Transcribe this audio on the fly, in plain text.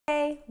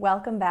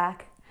welcome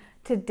back.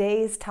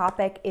 Today's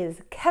topic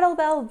is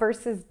kettlebell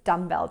versus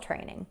dumbbell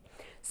training.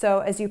 So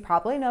as you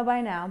probably know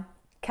by now,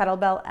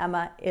 Kettlebell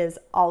Emma is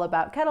all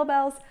about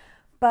kettlebells,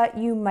 but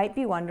you might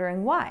be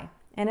wondering why.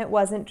 And it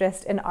wasn't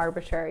just an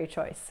arbitrary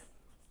choice.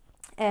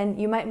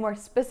 And you might more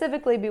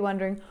specifically be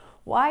wondering,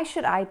 why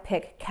should I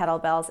pick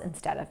kettlebells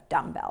instead of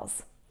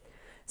dumbbells?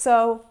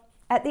 So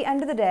at the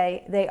end of the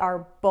day, they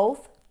are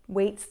both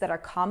weights that are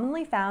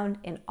commonly found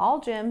in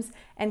all gyms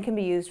and can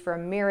be used for a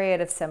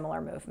myriad of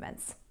similar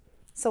movements.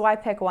 So why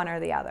pick one or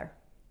the other?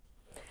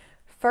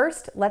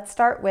 First, let's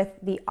start with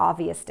the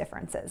obvious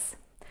differences.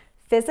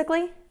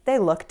 Physically, they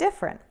look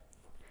different.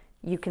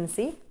 You can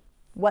see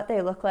what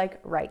they look like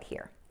right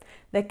here.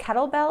 The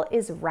kettlebell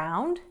is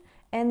round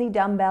and the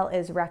dumbbell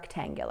is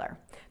rectangular.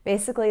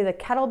 Basically, the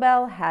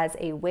kettlebell has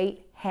a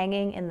weight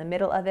hanging in the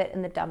middle of it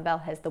and the dumbbell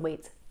has the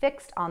weights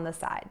fixed on the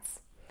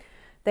sides.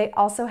 They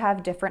also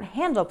have different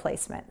handle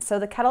placement. So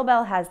the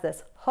kettlebell has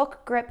this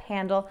hook grip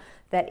handle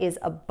that is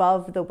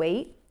above the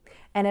weight,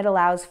 and it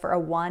allows for a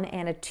one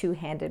and a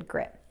two-handed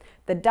grip.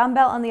 The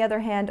dumbbell, on the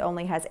other hand,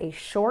 only has a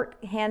short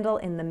handle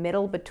in the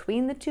middle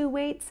between the two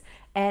weights,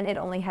 and it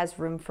only has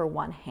room for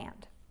one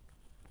hand.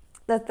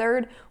 The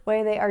third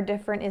way they are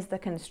different is the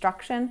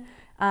construction.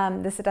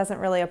 This doesn't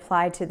really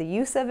apply to the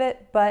use of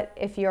it, but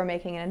if you're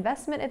making an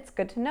investment, it's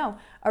good to know.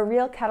 A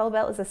real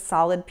kettlebell is a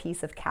solid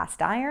piece of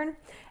cast iron,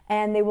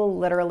 and they will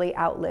literally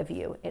outlive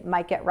you. It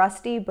might get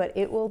rusty, but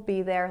it will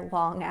be there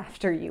long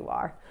after you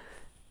are.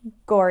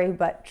 Gory,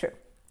 but true.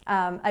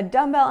 A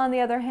dumbbell, on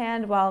the other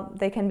hand, while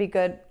they can be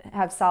good,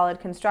 have solid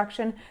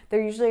construction,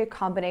 they're usually a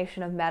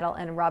combination of metal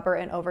and rubber,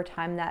 and over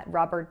time that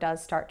rubber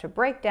does start to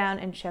break down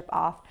and chip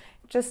off.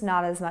 Just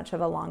not as much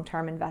of a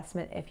long-term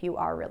investment if you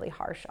are really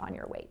harsh on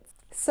your weights.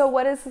 So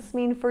what does this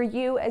mean for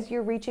you as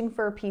you're reaching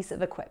for a piece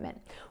of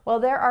equipment? Well,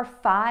 there are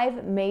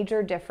 5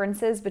 major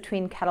differences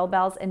between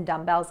kettlebells and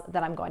dumbbells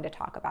that I'm going to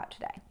talk about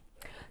today.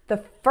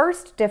 The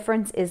first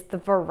difference is the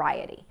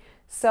variety.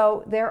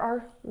 So there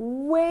are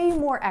way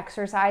more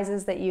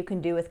exercises that you can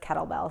do with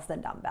kettlebells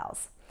than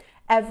dumbbells.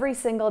 Every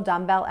single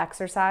dumbbell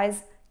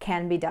exercise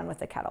can be done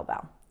with a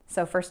kettlebell.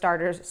 So for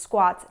starters,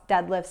 squats,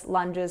 deadlifts,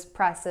 lunges,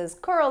 presses,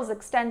 curls,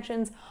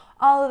 extensions,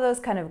 all of those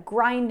kind of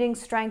grinding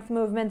strength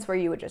movements where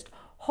you would just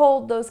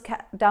hold those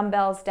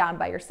dumbbells down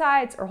by your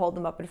sides or hold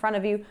them up in front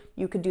of you.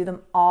 You could do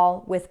them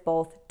all with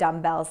both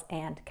dumbbells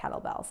and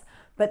kettlebells.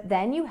 But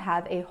then you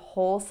have a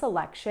whole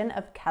selection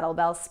of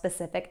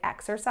kettlebell-specific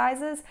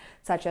exercises,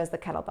 such as the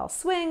kettlebell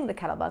swing, the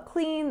kettlebell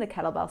clean, the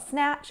kettlebell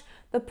snatch,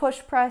 the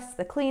push press,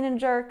 the clean and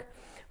jerk.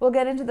 We'll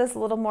get into this a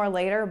little more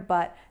later,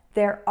 but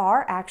there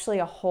are actually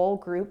a whole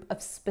group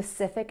of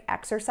specific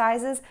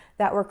exercises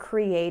that were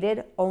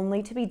created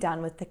only to be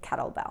done with the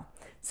kettlebell.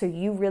 So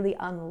you really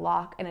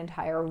unlock an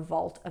entire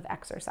vault of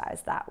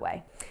exercise that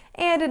way.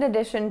 And in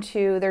addition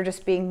to there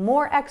just being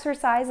more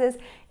exercises,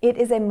 it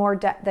is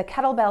the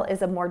kettlebell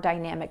is a more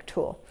dynamic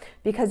tool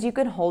because you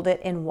can hold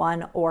it in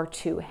one or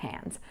two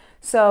hands.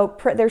 So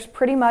there's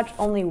pretty much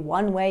only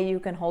one way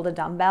you can hold a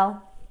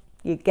dumbbell.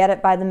 You get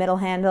it by the middle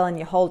handle and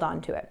you hold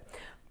on to it.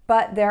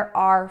 But there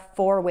are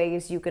 4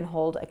 ways you can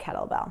hold a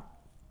kettlebell.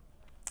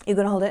 You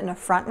can hold it in a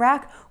front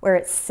rack where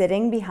it's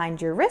sitting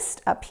behind your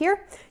wrist up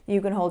here. You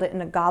can hold it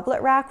in a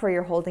goblet rack where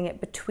you're holding it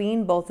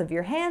between both of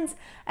your hands.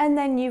 And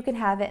then you can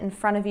have it in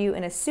front of you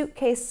in a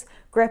suitcase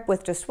grip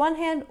with just one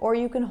hand, or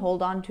you can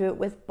hold on to it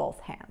with both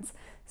hands.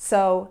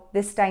 So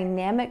this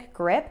dynamic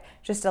grip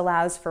just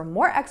allows for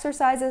more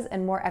exercises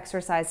and more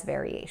exercise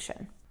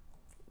variation.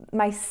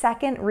 My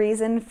second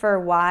reason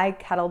for why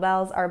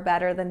kettlebells are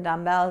better than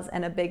dumbbells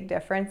and a big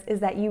difference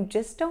is that you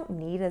just don't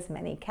need as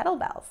many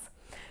kettlebells.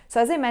 So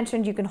as I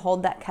mentioned, you can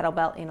hold that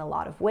kettlebell in a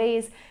lot of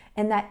ways,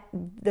 and that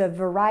the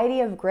variety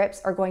of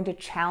grips are going to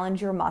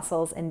challenge your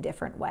muscles in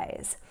different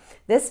ways.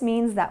 This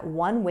means that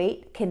one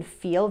weight can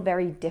feel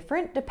very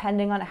different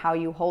depending on how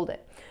you hold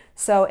it.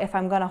 So if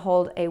I'm going to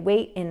hold a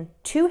weight in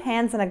 2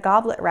 hands in a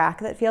goblet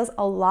rack, that feels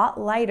a lot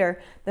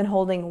lighter than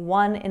holding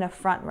one in a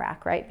front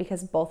rack, right?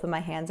 Because both of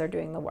my hands are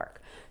doing the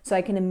work. So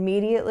I can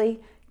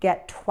immediately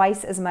get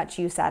twice as much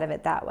use out of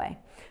it that way.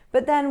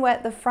 But then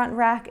what the front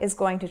rack is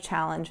going to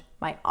challenge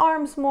my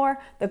arms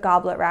more, the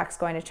goblet rack is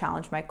going to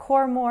challenge my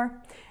core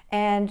more,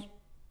 and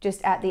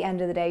just at the end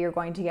of the day, you're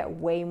going to get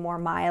way more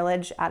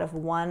mileage out of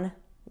one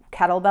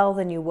kettlebell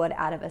than you would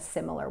out of a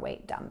similar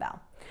weight dumbbell.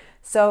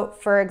 So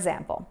for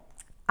example,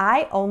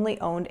 I only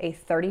owned a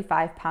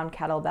 35-pound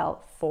kettlebell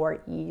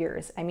for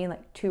years. I mean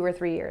like 2 or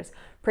 3 years.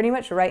 Pretty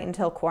much right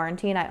until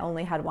quarantine, I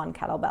only had one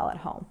kettlebell at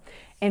home.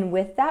 And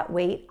with that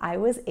weight, I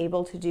was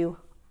able to do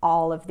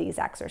all of these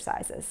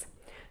exercises.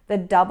 The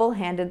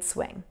double-handed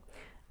swing.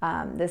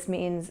 This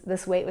means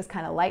this weight was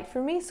kind of light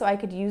for me, so I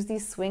could use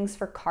these swings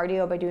for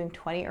cardio by doing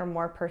 20 or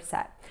more per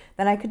set.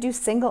 Then I could do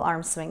single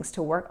arm swings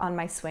to work on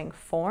my swing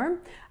form.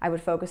 I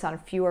would focus on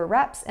fewer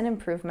reps and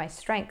improve my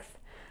strength.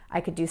 I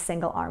could do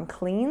single arm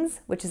cleans,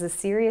 which is a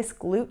serious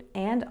glute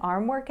and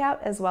arm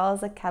workout as well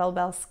as a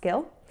kettlebell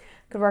skill.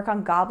 Could work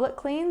on goblet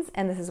cleans,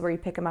 and this is where you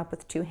pick them up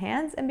with 2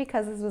 hands. And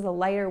because this was a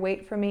lighter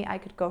weight for me, I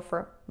could go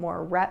for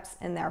more reps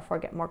and therefore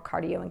get more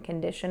cardio and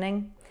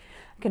conditioning.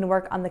 I can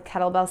work on the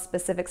kettlebell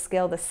specific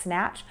skill, the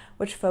snatch,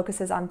 which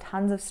focuses on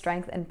tons of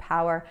strength and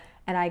power.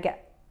 And I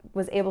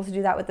was able to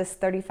do that with this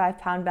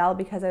 35-pound bell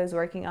because I was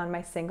working on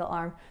my single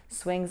arm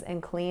swings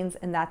and cleans,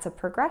 and that's a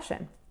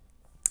progression.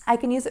 I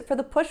can use it for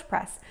the push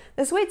press.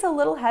 This weight's a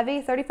little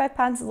heavy, 35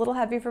 pounds is a little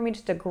heavy for me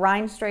just to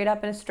grind straight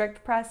up in a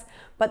strict press,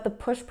 but the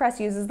push press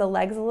uses the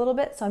legs a little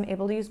bit, so I'm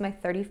able to use my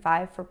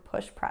 35 for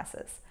push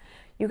presses.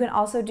 You can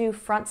also do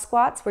front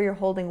squats where you're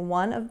holding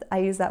I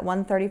use that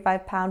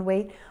 135-pound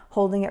weight,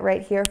 holding it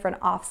right here for an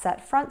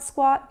offset front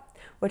squat,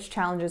 which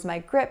challenges my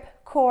grip,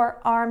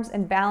 core, arms,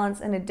 and balance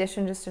in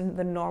addition just to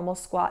the normal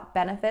squat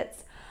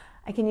benefits.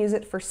 I can use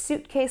it for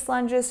suitcase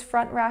lunges,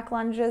 front rack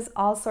lunges,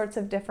 all sorts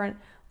of different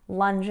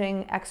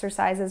lunging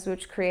exercises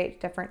which create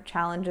different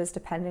challenges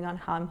depending on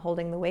how I'm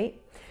holding the weight.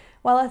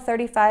 While a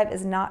 35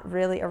 is not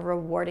really a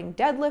rewarding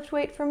deadlift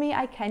weight for me,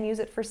 I can use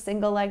it for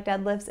single leg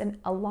deadlifts and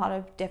a lot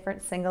of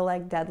different single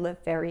leg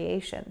deadlift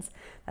variations.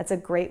 That's a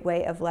great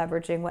way of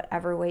leveraging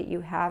whatever weight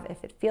you have.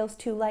 If it feels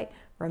too light,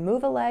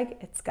 remove a leg,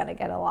 it's gonna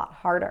get a lot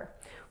harder.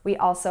 We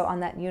also,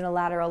 on that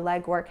unilateral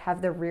leg work,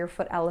 have the rear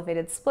foot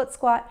elevated split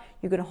squat.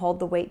 You can hold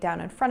the weight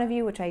down in front of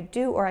you, which I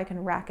do, or I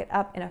can rack it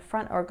up in a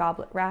front or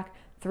goblet rack.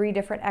 3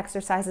 different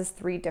exercises,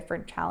 3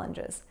 different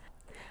challenges.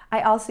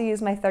 I also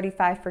use my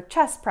 35 for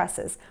chest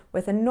presses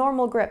with a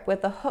normal grip,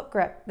 with a hook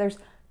grip. There's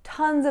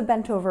tons of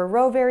bent over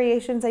row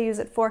variations I use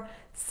it for,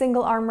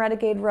 single arm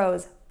renegade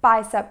rows,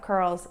 bicep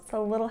curls. It's a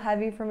little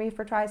heavy for me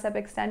for tricep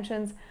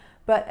extensions,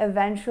 but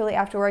eventually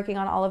after working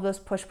on all of those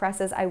push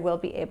presses, I will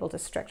be able to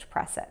strict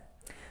press it.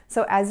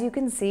 So as you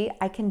can see,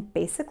 I can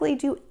basically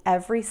do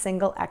every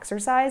single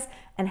exercise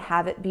and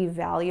have it be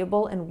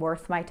valuable and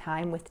worth my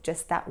time with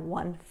just that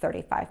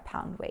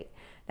 135-pound weight.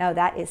 Now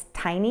that is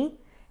tiny.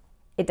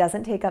 It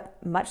doesn't take up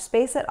much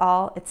space at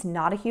all. It's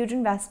not a huge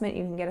investment.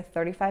 You can get a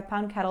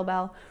 35-pound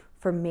kettlebell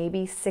for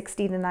maybe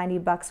 60 to 90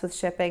 bucks with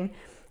shipping.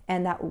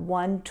 And that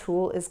one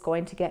tool is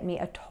going to get me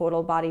a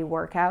total body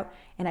workout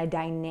and a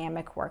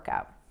dynamic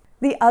workout.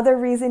 The other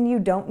reason you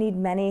don't need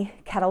many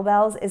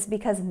kettlebells is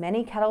because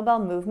many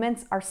kettlebell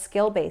movements are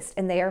skill-based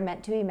and they are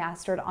meant to be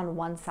mastered on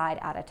one side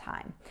at a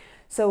time.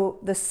 So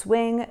the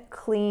swing,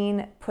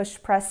 clean, push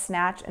press,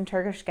 snatch, and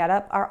Turkish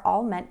get-up are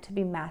all meant to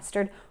be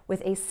mastered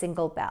with a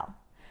single bell.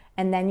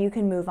 And then you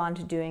can move on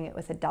to doing it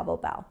with a double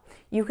bell.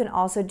 You can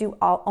also do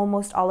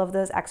almost all of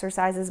those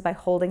exercises by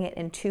holding it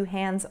in 2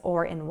 hands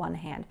or in 1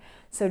 hand.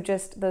 So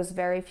just those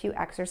very few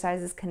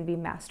exercises can be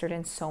mastered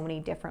in so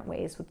many different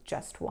ways with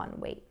just one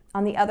weight.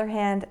 On the other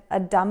hand,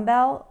 a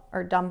dumbbell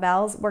or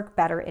dumbbells work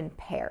better in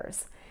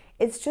pairs.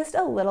 It's just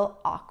a little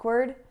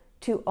awkward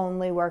to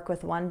only work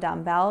with one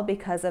dumbbell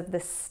because of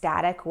the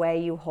static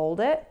way you hold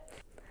it.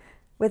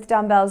 With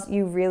dumbbells,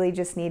 you really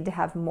just need to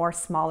have more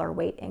smaller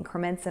weight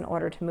increments in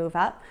order to move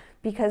up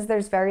because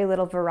there's very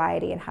little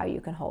variety in how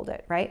you can hold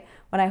it, right?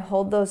 When I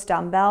hold those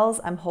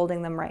dumbbells, I'm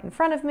holding them right in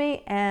front of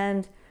me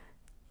and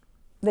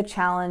the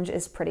challenge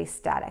is pretty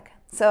static.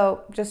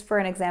 So just for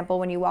an example,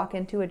 when you walk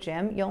into a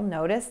gym, you'll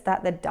notice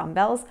that the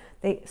dumbbells,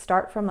 they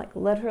start from like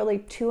literally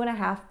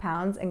 2.5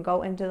 pounds and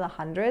go into the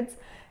hundreds.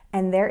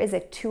 And there is a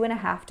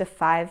 2.5 to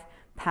 5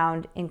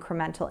 pound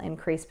incremental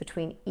increase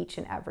between each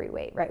and every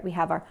weight, right? We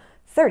have our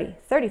 30,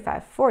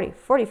 35, 40,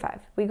 45.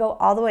 We go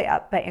all the way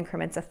up by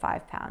increments of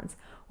 5 pounds.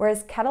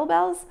 Whereas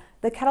kettlebells,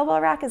 the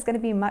kettlebell rack is going to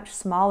be much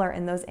smaller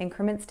and those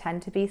increments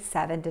tend to be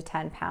 7 to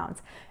 10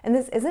 pounds. And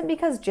this isn't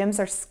because gyms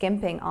are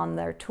skimping on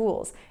their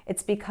tools.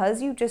 It's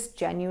because you just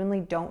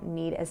genuinely don't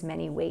need as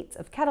many weights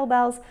of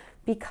kettlebells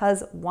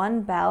because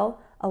one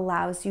bell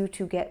allows you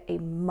to get a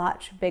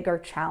much bigger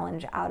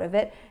challenge out of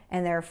it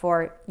and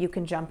therefore you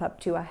can jump up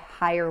to a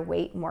higher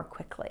weight more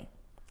quickly.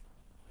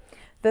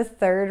 The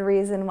third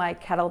reason why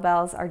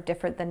kettlebells are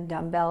different than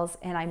dumbbells,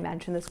 and I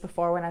mentioned this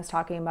before when I was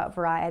talking about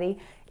variety,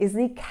 is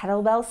the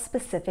kettlebell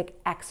specific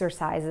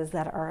exercises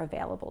that are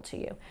available to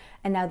you.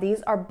 And now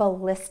these are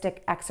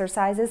ballistic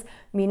exercises,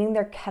 meaning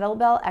they're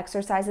kettlebell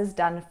exercises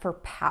done for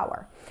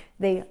power.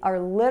 They are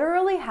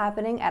literally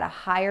happening at a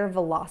higher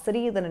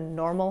velocity than a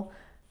normal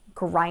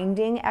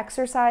grinding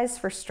exercise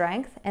for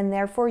strength, and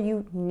therefore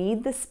you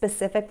need the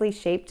specifically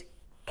shaped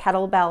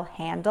kettlebell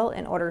handle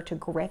in order to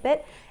grip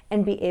it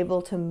and be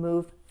able to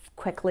move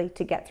quickly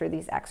to get through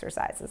these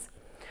exercises.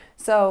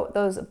 So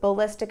those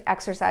ballistic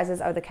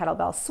exercises are the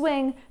kettlebell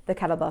swing, the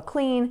kettlebell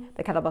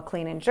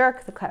clean and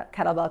jerk, the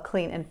kettlebell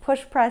clean and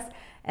push press,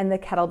 and the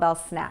kettlebell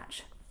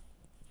snatch.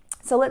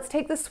 So let's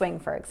take the swing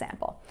for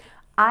example.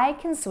 I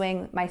can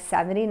swing my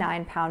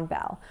 79-pound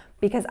bell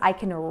because I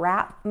can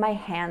wrap my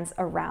hands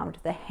around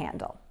the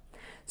handle.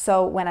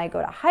 So when I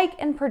go to hike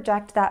and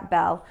project that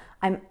bell,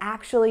 I'm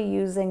actually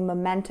using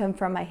momentum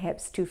from my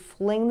hips to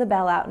fling the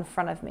bell out in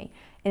front of me.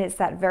 And it's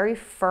that very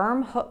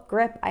firm hook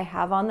grip I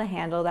have on the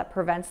handle that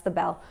prevents the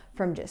bell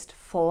from just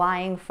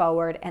flying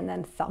forward and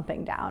then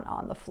thumping down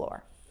on the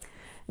floor.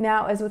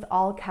 Now, as with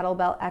all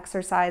kettlebell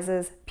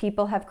exercises,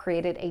 people have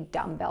created a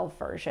dumbbell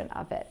version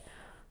of it.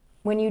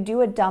 When you do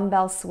a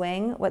dumbbell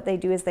swing, what they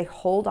do is they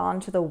hold on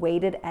to the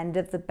weighted end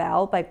of the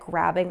bell by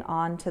grabbing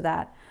onto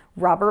that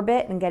rubber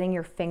bit and getting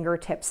your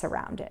fingertips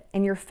around it.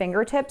 And your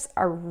fingertips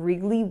are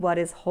really what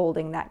is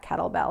holding that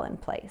kettlebell in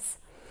place.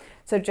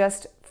 So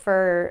just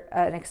for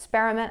an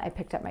experiment, I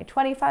picked up my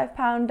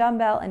 25-pound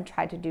dumbbell and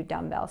tried to do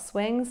dumbbell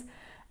swings,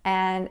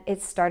 and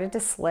it started to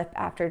slip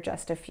after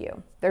just a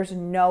few. There's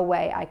no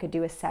way I could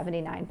do a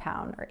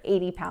 79-pound or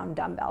 80-pound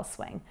dumbbell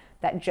swing.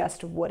 That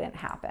just wouldn't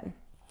happen.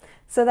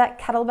 So that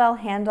kettlebell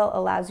handle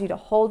allows you to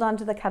hold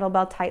onto the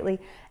kettlebell tightly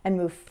and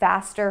move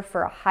faster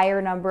for a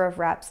higher number of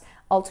reps,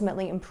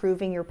 ultimately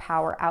improving your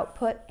power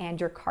output and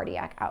your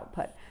cardiac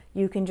output.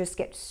 You can just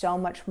get so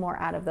much more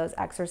out of those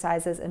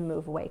exercises and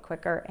move way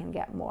quicker and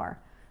get more.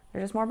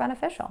 They're just more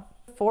beneficial.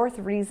 Fourth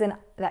reason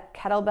that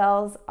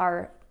kettlebells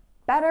are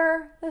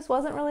better, this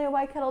wasn't really a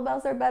why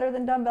kettlebells are better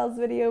than dumbbells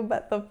video,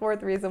 but the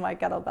fourth reason why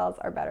kettlebells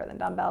are better than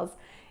dumbbells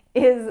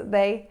is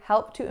they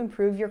help to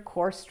improve your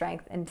core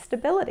strength and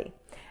stability.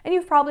 And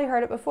you've probably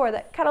heard it before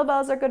that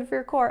kettlebells are good for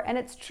your core, and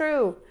it's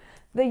true.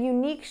 The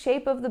unique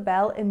shape of the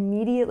bell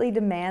immediately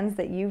demands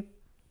that you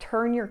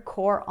turn your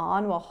core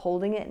on while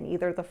holding it in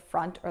either the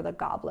front or the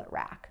goblet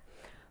rack.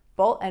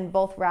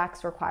 Both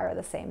racks require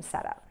the same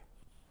setup.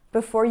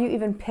 Before you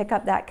even pick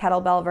up that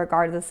kettlebell,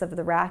 regardless of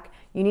the rack,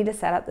 you need to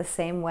set up the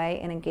same way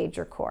and engage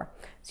your core.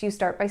 So you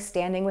start by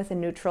standing with a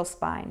neutral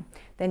spine.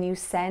 Then you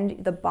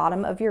send the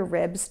bottom of your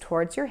ribs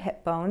towards your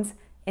hip bones,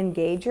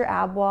 engage your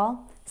ab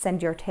wall,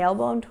 send your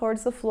tailbone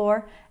towards the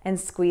floor, and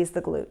squeeze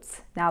the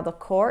glutes. Now the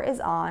core is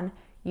on,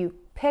 you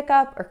pick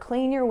up or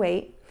clean your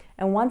weight,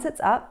 and once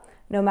it's up,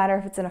 no matter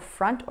if it's in a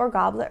front or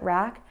goblet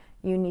rack,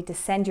 you need to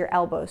send your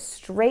elbows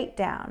straight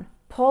down,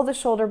 pull the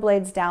shoulder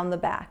blades down the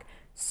back,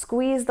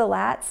 squeeze the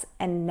lats,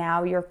 and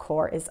now your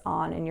core is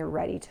on and you're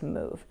ready to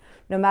move.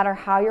 No matter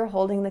how you're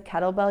holding the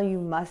kettlebell, you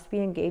must be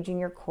engaging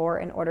your core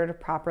in order to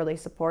properly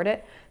support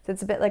it. So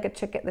it's a bit like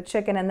the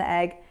chicken and the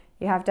egg.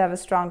 You have to have a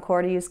strong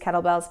core to use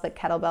kettlebells, but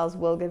kettlebells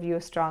will give you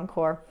a strong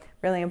core.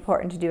 Really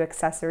important to do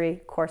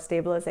accessory core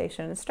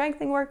stabilization and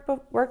strengthening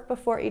work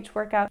before each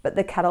workout, but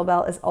the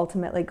kettlebell is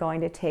ultimately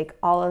going to take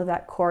all of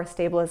that core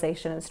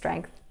stabilization and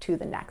strength to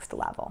the next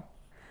level.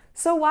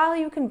 So while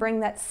you can bring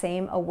that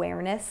same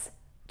awareness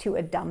to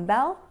a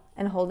dumbbell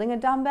and holding a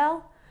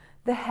dumbbell,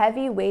 the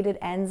heavy weighted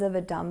ends of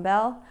a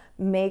dumbbell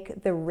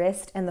make the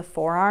wrist and the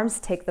forearms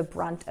take the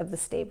brunt of the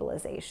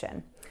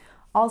stabilization.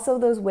 Also,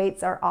 those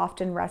weights are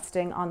often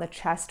resting on the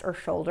chest or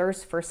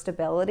shoulders for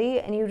stability,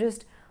 and you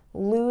just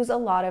lose a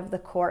lot of the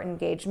core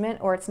engagement,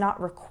 or it's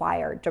not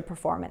required to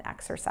perform an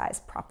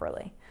exercise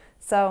properly.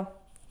 So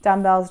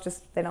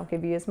dumbbells they don't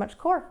give you as much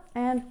core,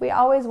 and we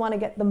always want to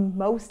get the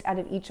most out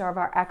of each of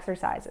our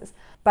exercises.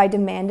 By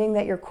demanding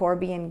that your core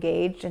be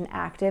engaged and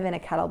active in a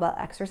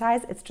kettlebell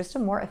exercise, it's just a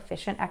more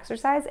efficient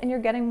exercise and you're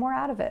getting more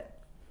out of it.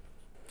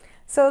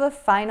 So the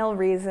final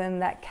reason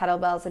that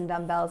kettlebells and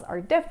dumbbells are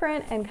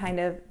different and kind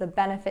of the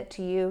benefit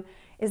to you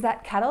is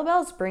that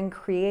kettlebells bring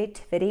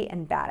creativity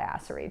and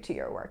badassery to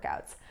your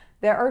workouts.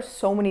 There are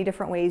so many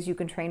different ways you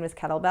can train with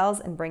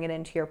kettlebells and bring it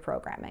into your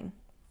programming.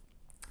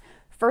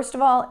 First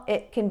of all,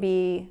 it can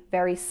be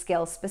very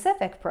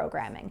skill-specific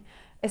programming.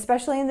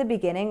 Especially in the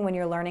beginning when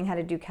you're learning how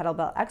to do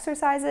kettlebell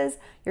exercises,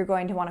 you're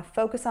going to want to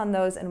focus on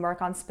those and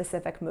work on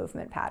specific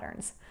movement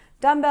patterns.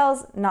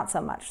 Dumbbells, not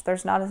so much.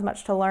 There's not as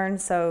much to learn,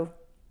 so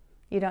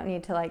you don't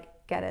need to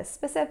get as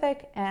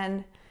specific,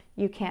 and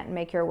you can't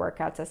make your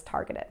workouts as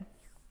targeted.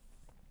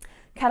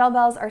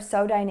 Kettlebells are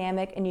so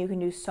dynamic and you can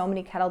do so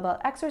many kettlebell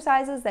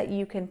exercises that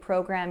you can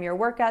program your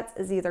workouts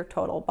as either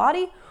total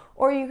body,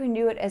 or you can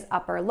do it as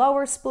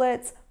upper-lower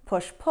splits,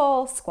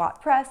 push-pull,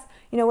 squat-press,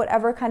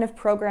 whatever kind of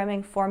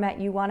programming format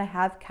you want to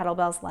have,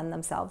 kettlebells lend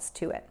themselves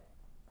to it.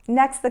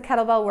 Next, the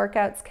kettlebell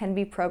workouts can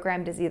be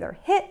programmed as either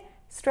HIIT,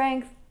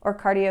 strength, or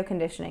cardio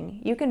conditioning.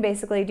 You can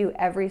basically do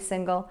every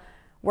single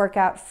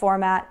workout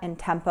format and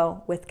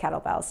tempo with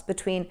kettlebells.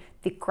 Between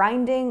the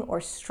grinding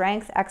or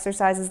strength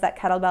exercises that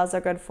kettlebells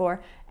are good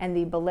for and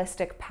the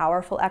ballistic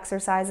powerful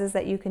exercises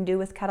that you can do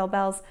with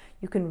kettlebells,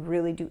 you can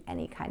really do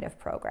any kind of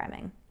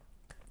programming.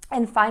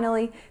 And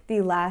finally,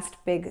 the last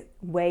big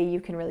way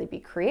you can really be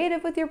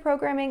creative with your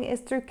programming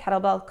is through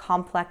kettlebell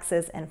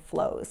complexes and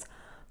flows.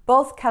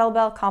 Both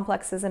kettlebell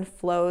complexes and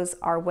flows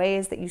are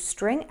ways that you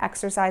string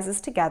exercises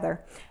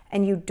together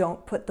and you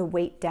don't put the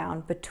weight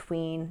down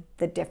between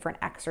the different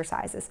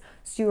exercises.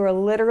 So you are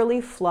literally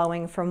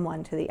flowing from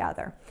one to the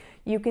other.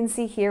 You can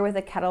see here with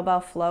a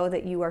kettlebell flow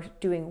that you are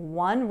doing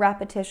one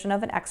repetition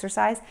of an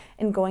exercise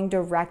and going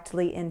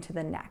directly into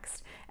the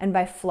next. And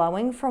by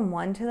flowing from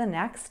one to the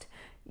next,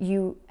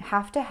 you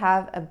have to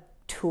have a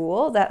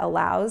tool that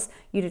allows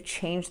you to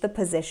change the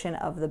position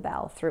of the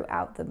bell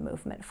throughout the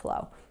movement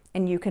flow.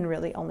 And you can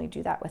really only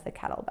do that with a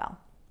kettlebell.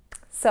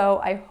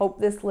 So I hope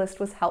this list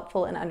was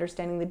helpful in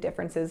understanding the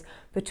differences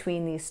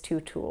between these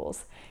two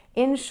tools.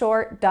 In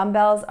short,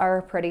 dumbbells are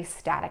a pretty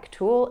static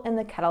tool and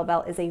the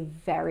kettlebell is a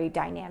very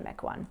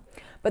dynamic one.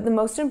 But the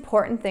most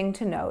important thing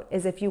to note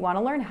is if you want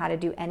to learn how to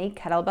do any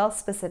kettlebell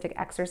specific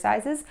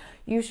exercises,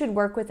 you should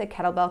work with a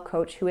kettlebell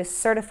coach who is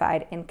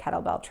certified in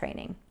kettlebell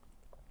training.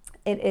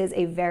 It is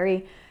a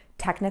very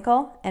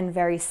technical and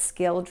very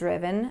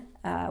skill-driven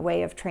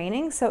way of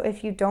training. So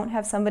if you don't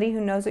have somebody who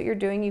knows what you're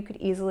doing, you could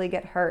easily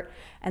get hurt.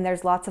 And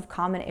there's lots of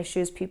common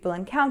issues people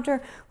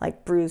encounter,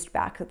 like bruised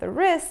back of the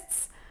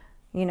wrists,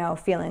 you know,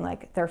 feeling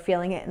like they're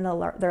feeling it in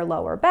their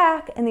lower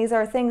back. And these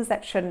are things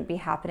that shouldn't be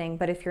happening.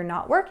 But if you're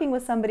not working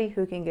with somebody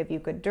who can give you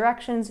good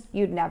directions,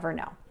 you'd never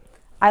know.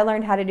 I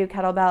learned how to do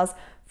kettlebells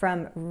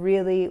from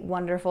really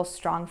wonderful,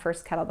 strong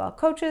first kettlebell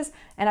coaches,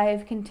 and I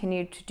have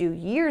continued to do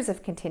years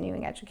of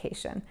continuing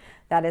education.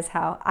 That is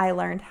how I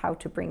learned how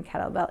to bring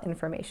kettlebell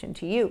information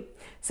to you.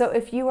 So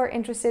if you are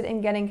interested in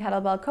getting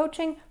kettlebell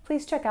coaching,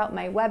 please check out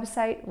my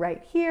website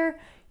right here.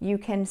 You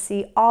can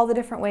see all the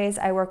different ways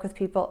I work with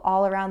people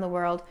all around the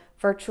world,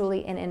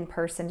 virtually and in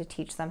person, to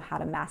teach them how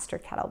to master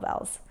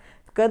kettlebells.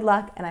 Good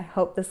luck, and I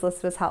hope this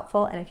list was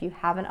helpful. And if you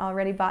haven't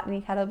already bought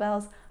any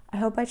kettlebells, I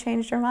hope I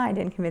changed your mind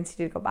and convinced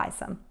you to go buy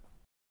some.